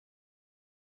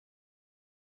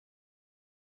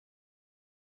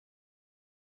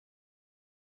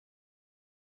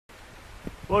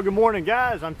Well, good morning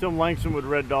guys, I'm Tim Langston with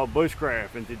Red Dog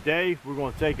Bushcraft, and today we're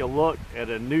going to take a look at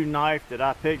a new knife that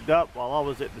I picked up while I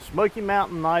was at the Smoky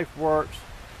Mountain Knife Works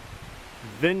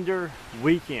vendor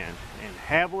weekend, and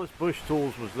Habilis Bush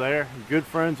Tools was there. Good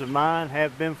friends of mine,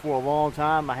 have been for a long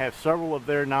time. I have several of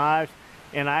their knives,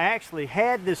 and I actually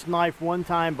had this knife one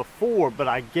time before, but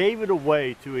I gave it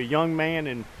away to a young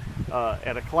man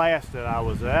at a class that I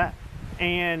was at,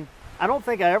 and I don't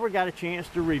think I ever got a chance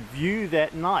to review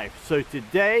that knife. So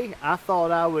today I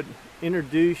thought I would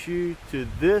introduce you to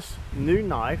this new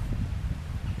knife,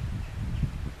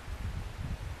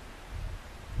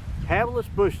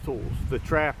 Habilis Bush Tools, the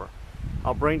Trapper.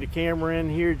 I'll bring the camera in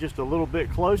here just a little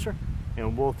bit closer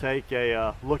and we'll take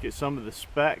a look at some of the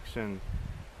specs and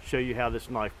show you how this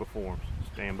knife performs.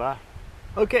 Stand by.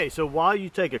 Okay, so while you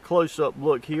take a close-up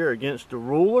look here against the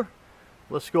ruler,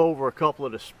 let's go over a couple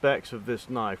of the specs of this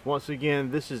knife. Once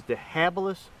again, this is the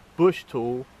Habilis Bush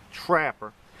Tool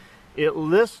Trapper. It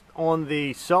lists on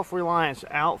the Self-Reliance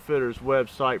Outfitters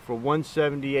website for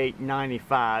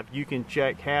 $178.95. You can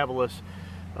check Habilis,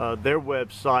 their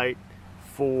website,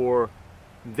 for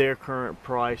their current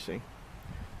pricing.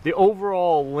 The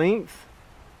overall length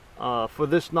for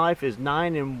this knife is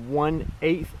 9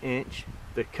 1/8 inch.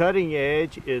 The cutting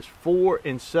edge is 4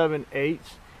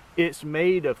 7/8. It's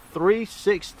made of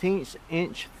 3/16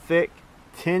 inch thick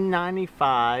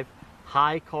 1095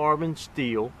 high carbon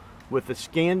steel with a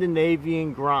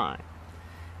Scandinavian grind.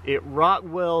 It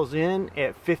Rockwells in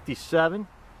at 57.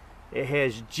 It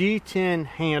has G10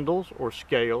 handles or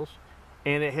scales,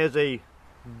 and it has a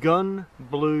gun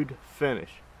blued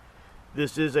finish.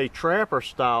 This is a trapper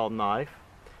style knife,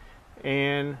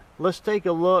 and let's take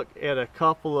a look at a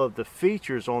couple of the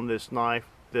features on this knife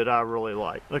that I really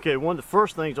like. Okay, one of the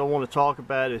first things I want to talk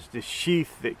about is the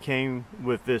sheath that came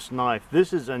with this knife.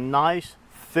 This is a nice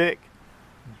thick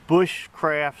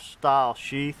bushcraft style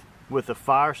sheath with a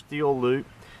fire steel loop.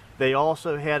 They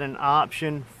also had an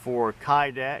option for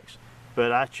Kydex,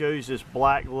 but I chose this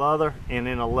black leather and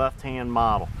in a left-hand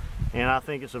model, and I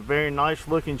think it's a very nice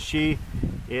looking sheath.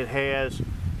 It has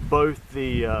both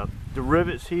the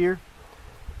rivets here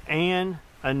and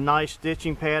a nice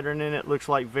stitching pattern in it. Looks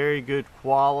like very good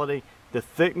quality. The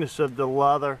thickness of the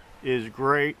leather is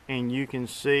great, and you can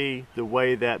see the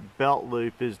way that belt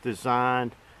loop is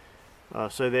designed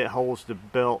so that holds the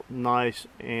belt nice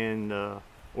and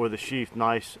or the sheath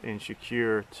nice and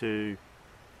secure to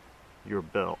your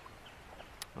belt.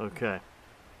 Okay,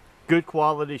 good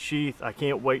quality sheath. I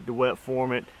can't wait to wet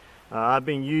form it. I've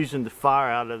been using the fire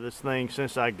out of this thing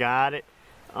since I got it.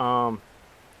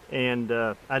 And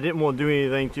I didn't want to do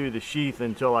anything to the sheath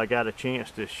until I got a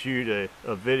chance to shoot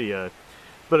a video.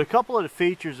 But a couple of the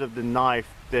features of the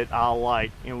knife that I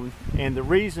like, and the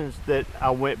reasons that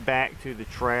I went back to the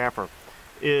Trapper,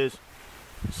 is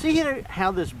see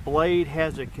how this blade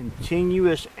has a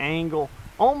continuous angle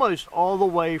almost all the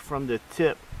way from the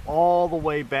tip all the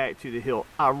way back to the hilt.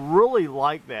 I really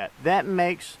like that. That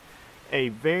makes a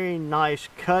very nice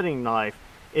cutting knife.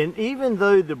 And even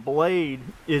though the blade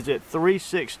is at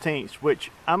 3/16, which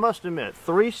I must admit,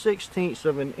 3/16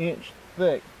 of an inch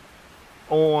thick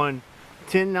on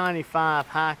 1095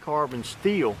 high carbon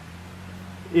steel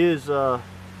is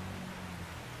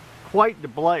quite the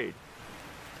blade.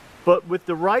 But with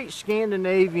the right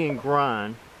Scandinavian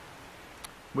grind,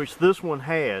 which this one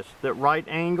has, that right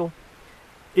angle,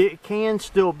 it can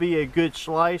still be a good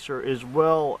slicer as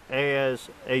well as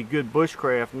a good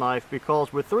bushcraft knife,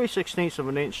 because with 3/16 of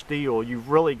an inch steel, you've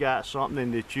really got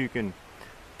something that you can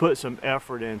put some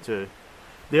effort into.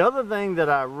 The other thing that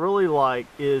I really like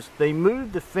is they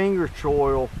moved the finger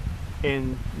choil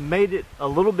and made it a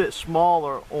little bit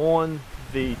smaller on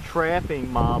the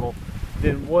trapping model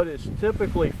than what is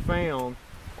typically found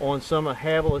on some of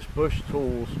Habilis Bush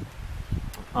Tools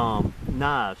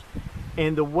knives.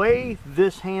 And the way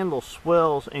this handle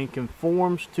swells and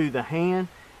conforms to the hand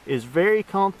is very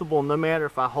comfortable, no matter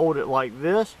if I hold it like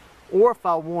this or if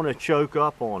I want to choke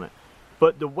up on it.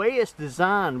 But the way it's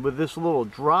designed with this little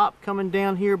drop coming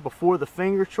down here before the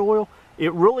finger choil,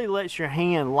 it really lets your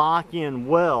hand lock in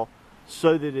well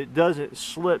so that it doesn't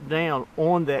slip down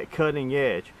on that cutting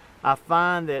edge. I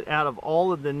find that out of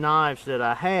all of the knives that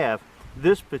I have,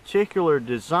 this particular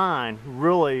design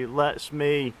really lets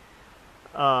me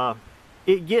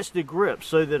it gets the grip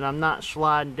so that I'm not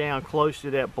sliding down close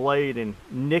to that blade and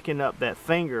nicking up that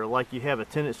finger like you have a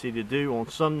tendency to do on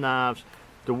some knives,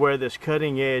 to where this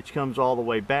cutting edge comes all the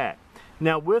way back.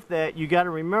 Now with that, you got to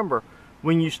remember,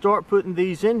 when you start putting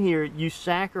these in here, you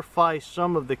sacrifice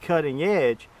some of the cutting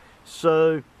edge.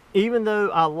 So even though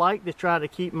I like to try to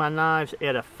keep my knives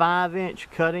at a 5-inch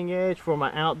cutting edge for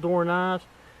my outdoor knives,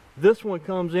 This one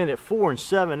comes in at 4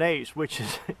 7/8, which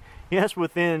is yes,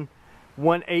 within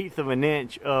 1/8 of an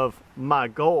inch of my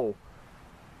goal.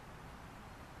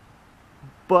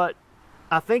 But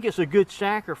I think it's a good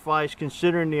sacrifice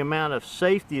considering the amount of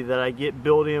safety that I get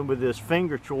built in with this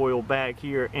finger choil back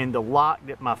here and the lock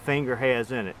that my finger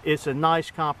has in it. It's a nice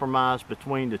compromise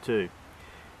between the two.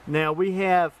 Now we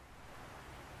have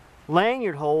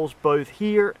lanyard holes both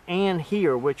here and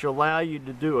here, which allow you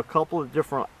to do a couple of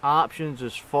different options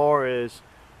as far as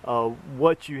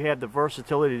what you have the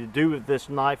versatility to do with this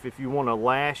knife if you want to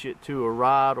lash it to a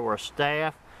rod or a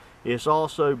staff. It's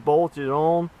also bolted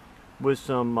on with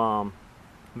some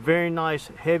very nice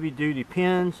heavy-duty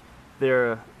pins.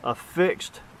 They're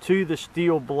affixed to the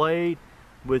steel blade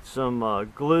with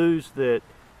some glues that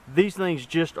these things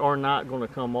just are not going to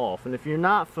come off. And if you're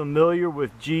not familiar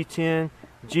with G10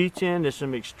 is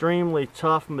some extremely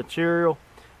tough material.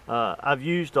 I've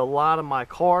used a lot of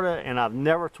micarta and I've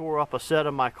never tore up a set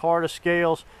of micarta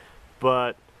scales,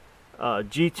 but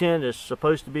G10 is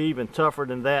supposed to be even tougher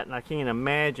than that, and I can't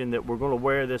imagine that we're going to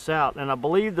wear this out. And I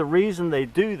believe the reason they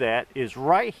do that is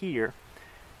right here.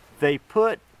 They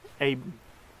put a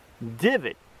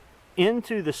divot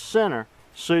into the center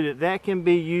so that that can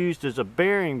be used as a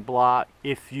bearing block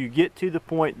if you get to the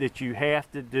point that you have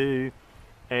to do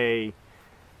a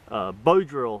bow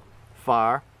drill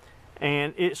fire.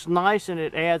 And it's nice and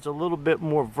it adds a little bit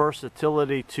more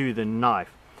versatility to the knife.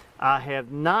 I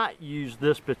have not used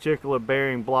this particular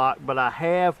bearing block, but I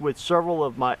have with several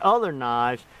of my other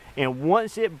knives, and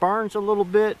once it burns a little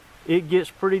bit, it gets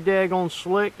pretty daggone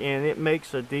slick and it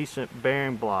makes a decent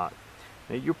bearing block.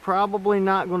 Now you're probably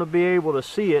not going to be able to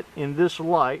see it in this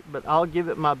light, but I'll give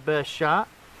it my best shot.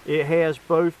 It has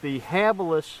both the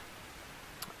Habilis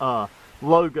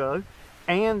logo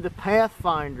and the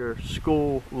Pathfinder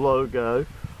School logo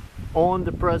on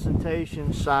the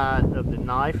presentation side of the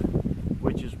knife,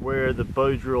 which is where the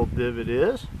bow drill divot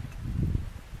is.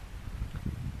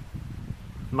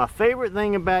 My favorite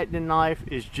thing about the knife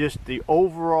is just the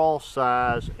overall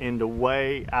size and the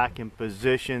way I can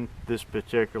position this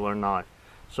particular knife.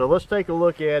 So let's take a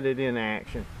look at it in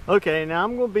action. Okay, now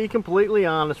I'm going to be completely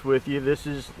honest with you. This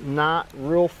is not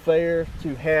real fair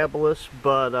to Habilis,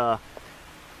 but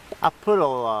I put a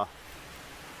lot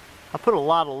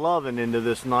of loving into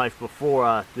this knife before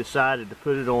I decided to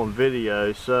put it on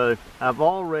video. So I've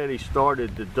already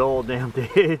started to dull down the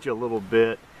edge a little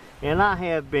bit, and I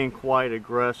have been quite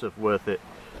aggressive with it.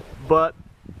 But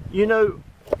you know,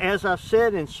 as I've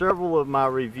said in several of my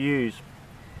reviews,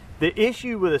 the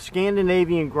issue with a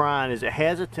Scandinavian grind is it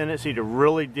has a tendency to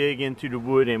really dig into the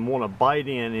wood and want to bite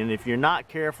in, and if you're not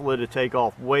careful, it'll take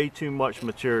off way too much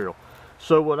material.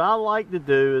 So what I like to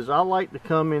do is I like to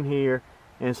come in here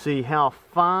and see how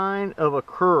fine of a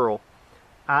curl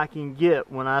I can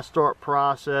get when I start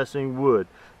processing wood.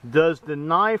 Does the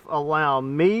knife allow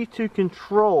me to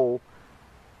control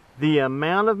the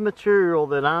amount of material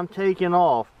that I'm taking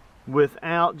off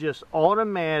without just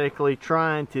automatically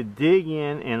trying to dig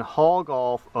in and hog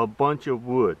off a bunch of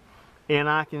wood? And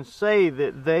I can say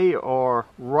that they are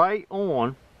right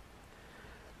on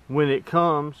when it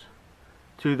comes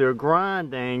to their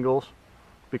grind angles,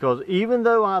 because even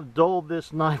though I've dulled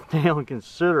this knife down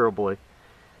considerably,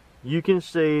 you can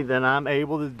see that I'm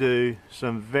able to do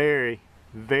some very,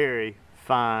 very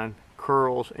fine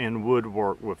curls and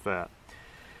woodwork with that.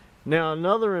 Now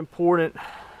another important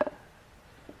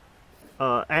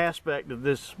aspect of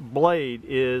this blade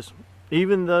is,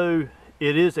 even though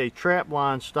it is a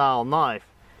trapline style knife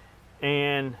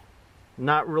and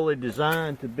not really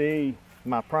designed to be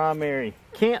my primary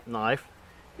camp knife,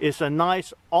 it's a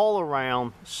nice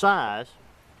all-around size.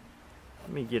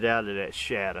 Let me get out of that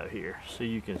shadow here so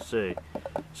you can see.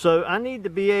 So I need to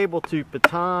be able to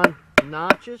baton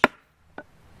notches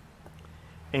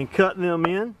and cut them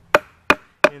in.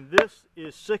 And this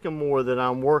is sycamore that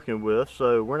I'm working with,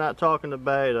 so we're not talking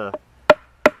about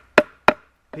a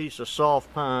piece of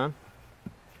soft pine.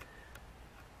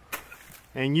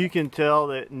 And you can tell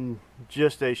that in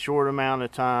just a short amount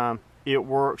of time it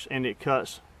works, and it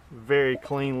cuts very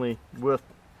cleanly with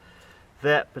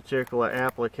that particular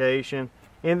application.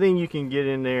 And then you can get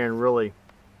in there and really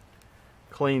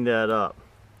clean that up.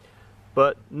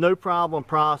 But no problem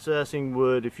processing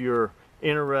wood if you're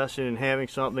interested in having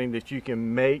something that you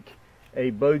can make a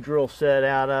bow drill set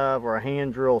out of, or a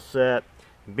hand drill set,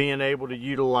 being able to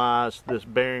utilize this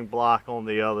bearing block on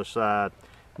the other side.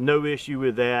 No issue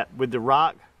with that. With the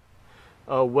rock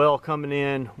well coming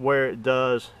in where it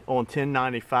does on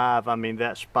 1095, I mean,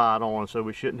 that's spot on, so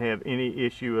we shouldn't have any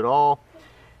issue at all.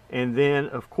 And then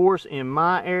of course in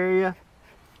my area,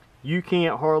 you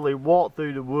can't hardly walk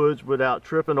through the woods without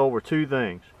tripping over two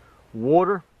things: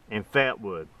 water and fat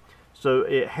wood. So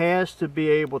it has to be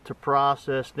able to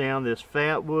process down this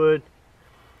fat wood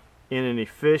in an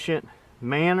efficient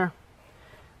manner.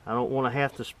 I don't want to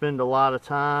have to spend a lot of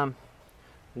time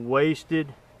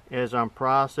wasted as I'm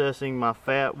processing my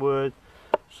fat wood.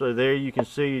 So there you can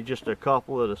see just a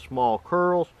couple of the small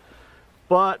curls,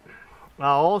 but I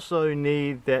also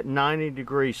need that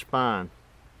 90-degree spine.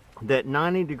 That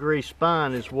 90-degree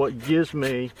spine is what gives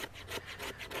me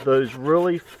those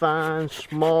really fine,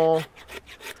 small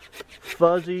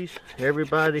fuzzies.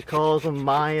 Everybody calls them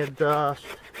Maya dust.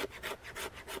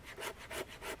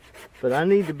 But I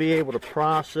need to be able to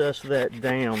process that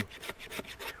down,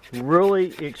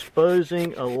 really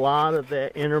exposing a lot of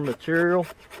that inner material,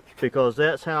 because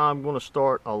that's how I'm going to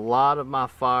start a lot of my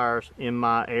fires in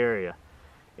my area.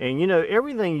 And you know,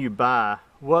 everything you buy,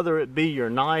 whether it be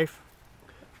your knife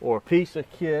or a piece of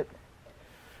kit,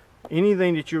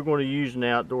 anything that you're going to use in the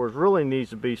outdoors really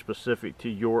needs to be specific to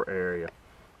your area.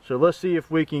 So let's see if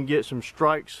we can get some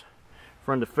strikes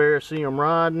from the ferrocerium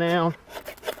rod now.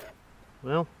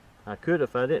 Well, I could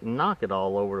if I didn't knock it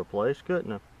all over the place,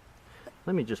 couldn't I?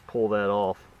 Let me just pull that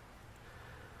off.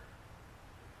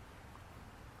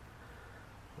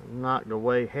 Knocked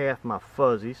away half my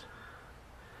fuzzies.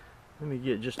 Let me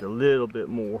get just a little bit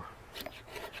more.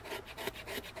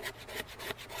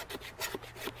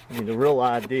 I mean, the real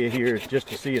idea here is just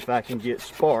to see if I can get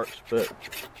sparks, but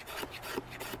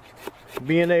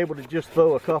being able to just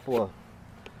throw a couple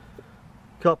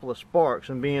of sparks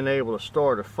and being able to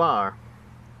start a fire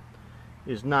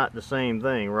is not the same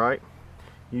thing, right?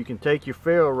 You can take your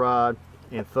ferro rod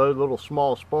and throw little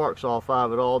small sparks off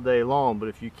of it all day long, but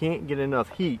if you can't get enough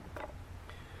heat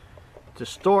to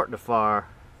start the fire,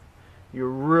 you're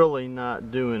really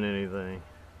not doing anything.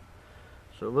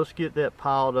 So let's get that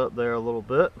piled up there a little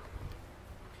bit,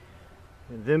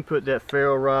 and then put that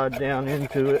ferro rod down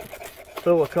into it.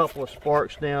 Throw a couple of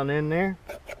sparks down in there.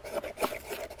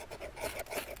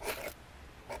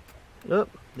 Yep,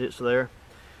 it's there,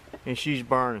 and she's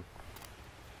burning.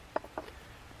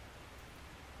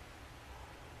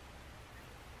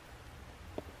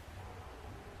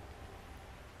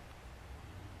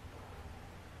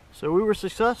 So we were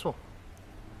successful.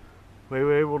 We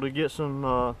were able to get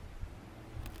some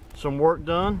work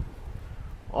done.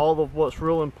 All of what's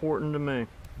real important to me.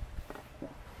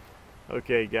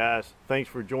 Okay guys, thanks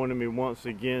for joining me once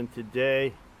again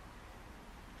today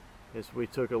as we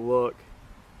took a look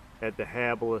at the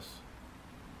Habilis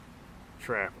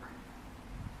trapper.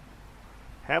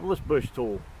 Habilis bush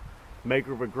tool,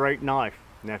 maker of a great knife.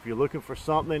 Now if you're looking for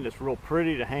something that's real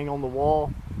pretty to hang on the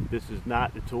wall, this is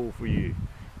not the tool for you.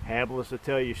 Habilis will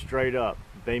tell you straight up,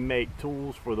 they make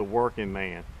tools for the working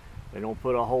man. They don't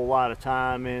put a whole lot of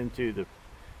time into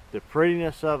the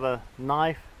prettiness of a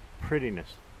knife.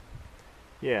 Prettiness.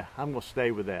 Yeah, I'm going to stay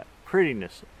with that.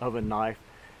 Prettiness of a knife.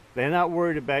 They're not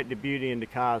worried about the beauty and the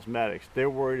cosmetics. They're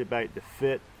worried about the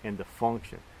fit and the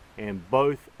function. And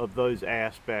both of those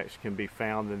aspects can be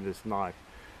found in this knife.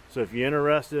 So if you're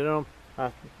interested in them,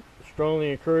 I strongly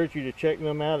encourage you to check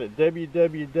them out at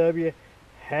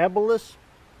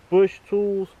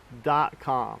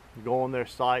www.habilisbushtools.com. Go on their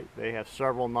site. They have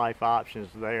several knife options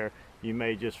there. You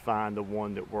may just find the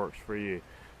one that works for you.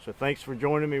 So thanks for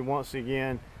joining me once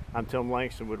again. I'm Tim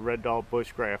Langston with Red Dog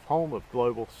Bushcraft, home of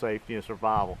global safety and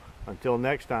survival. Until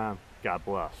next time, God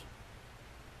bless.